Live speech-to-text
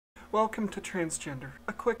Welcome to Transgender,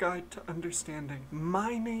 a quick guide to understanding.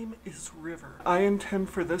 My name is River. I intend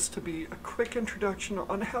for this to be a quick introduction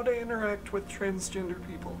on how to interact with transgender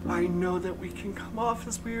people. I know that we can come off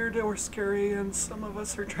as weird or scary, and some of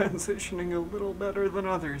us are transitioning a little better than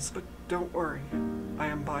others, but don't worry, I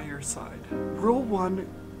am by your side. Rule 1,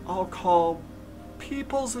 I'll call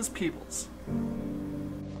peoples as peoples.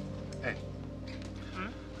 Hey,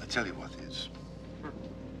 I tell you what is.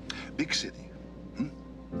 Big city.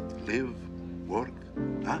 Live, work,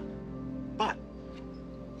 huh? But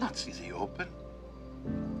not see the open.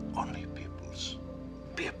 Only peoples.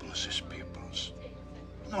 Peoples is peoples.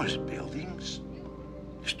 No, it's buildings.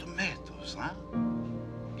 It's tomatoes, huh?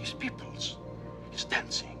 It's peoples. It's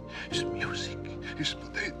dancing. It's music. It's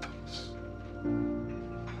potatoes.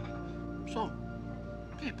 So,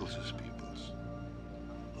 peoples is peoples.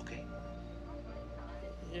 Okay?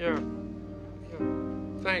 Yeah.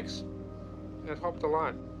 Thanks. It helped a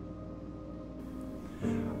lot.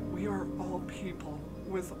 We are all people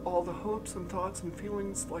with all the hopes and thoughts and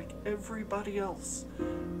feelings like everybody else.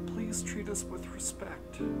 Please treat us with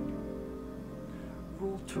respect.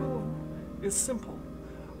 Rule 2 is simple.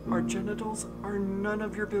 Our genitals are none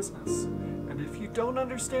of your business. And if you don't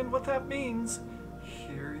understand what that means,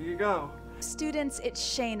 here you go. Students, it's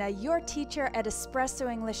Shayna, your teacher at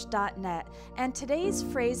EspressoEnglish.net, and today's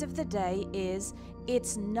phrase of the day is,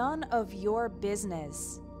 it's none of your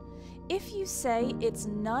business. If you say it's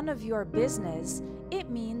none of your business, it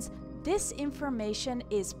means this information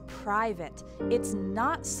is private. It's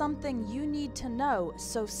not something you need to know,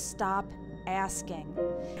 so stop asking.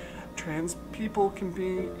 Trans people can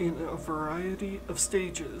be in a variety of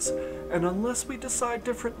stages, and unless we decide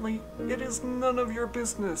differently, it is none of your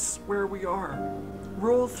business where we are.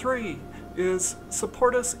 Rule 3 is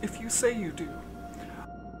support us if you say you do.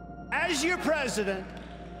 As your president,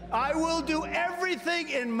 I will do everything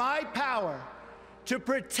in my power to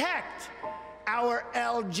protect our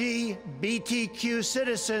LGBTQ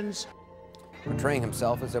citizens. Portraying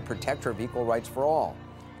himself as a protector of equal rights for all.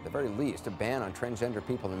 At the very least, a ban on transgender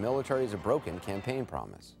people in the military is a broken campaign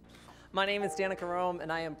promise. My name is Danica Rome,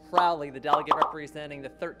 and I am proudly the delegate representing the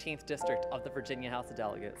 13th District of the Virginia House of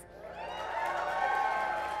Delegates.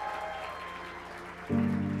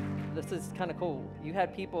 This is kind of cool. You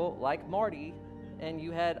had people like Marty, and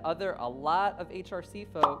you had a lot of HRC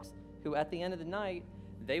folks who at the end of the night,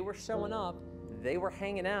 they were showing up, they were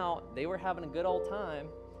hanging out, they were having a good old time,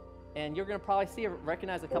 and you're gonna probably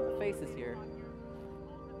recognize a couple faces here.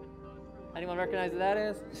 Anyone recognize who that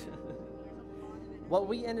is? What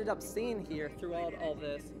we ended up seeing here throughout all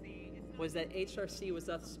this was that HRC was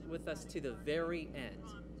with us to the very end.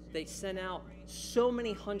 They sent out so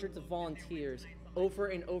many hundreds of volunteers over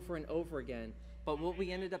and over and over again. But what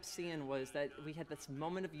we ended up seeing was that we had this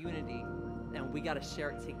moment of unity, and we got to share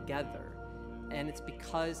it together. And it's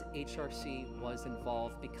because HRC was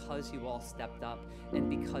involved, because you all stepped up, and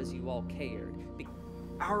because you all cared.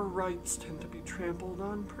 Our rights tend to be trampled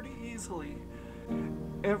on pretty easily.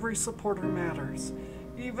 Every supporter matters,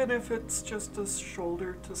 even if it's just a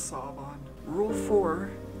shoulder to sob on. Rule 4,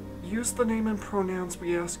 use the name and pronouns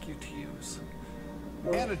we ask you to use.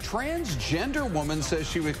 And a transgender woman says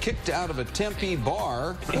she was kicked out of a Tempe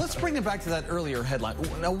bar. Let's bring it back to that earlier headline.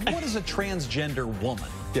 Now, what is a transgender woman?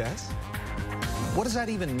 Yes. What does that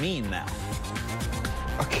even mean now?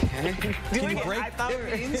 Okay. Can you break? I thought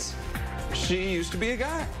it means she used to be a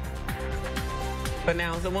guy. But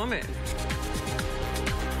now it's a woman.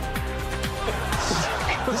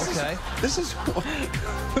 This is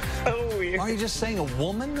so weird. Are you just saying a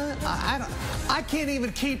woman? I can't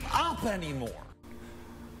even keep up anymore.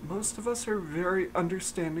 Most of us are very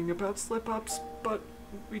understanding about slip-ups, but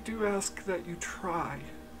we do ask that you try.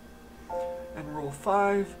 And Rule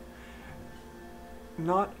 5,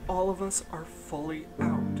 not all of us are fully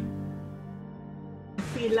out. I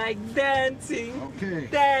feel like dancing. Okay.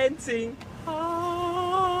 Dancing.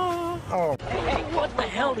 Oh. Hey, what the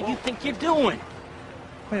hell do you think you're doing?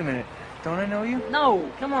 Wait a minute. Don't I know you? No,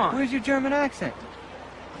 come on. Where's your German accent?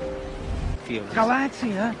 Feel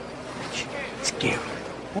Galaxia. scary.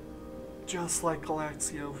 Just like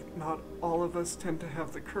Galaxio, not all of us tend to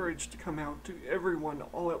have the courage to come out to everyone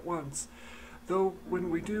all at once. Though when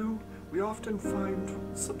we do, we often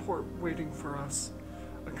find support waiting for us.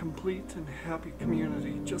 A complete and happy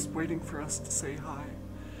community just waiting for us to say hi.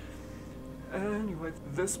 Anyway,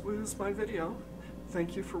 this was my video.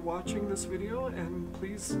 Thank you for watching this video, and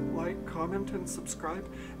please like, comment, and subscribe,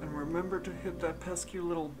 and remember to hit that pesky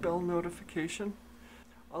little bell notification.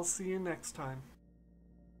 I'll see you next time.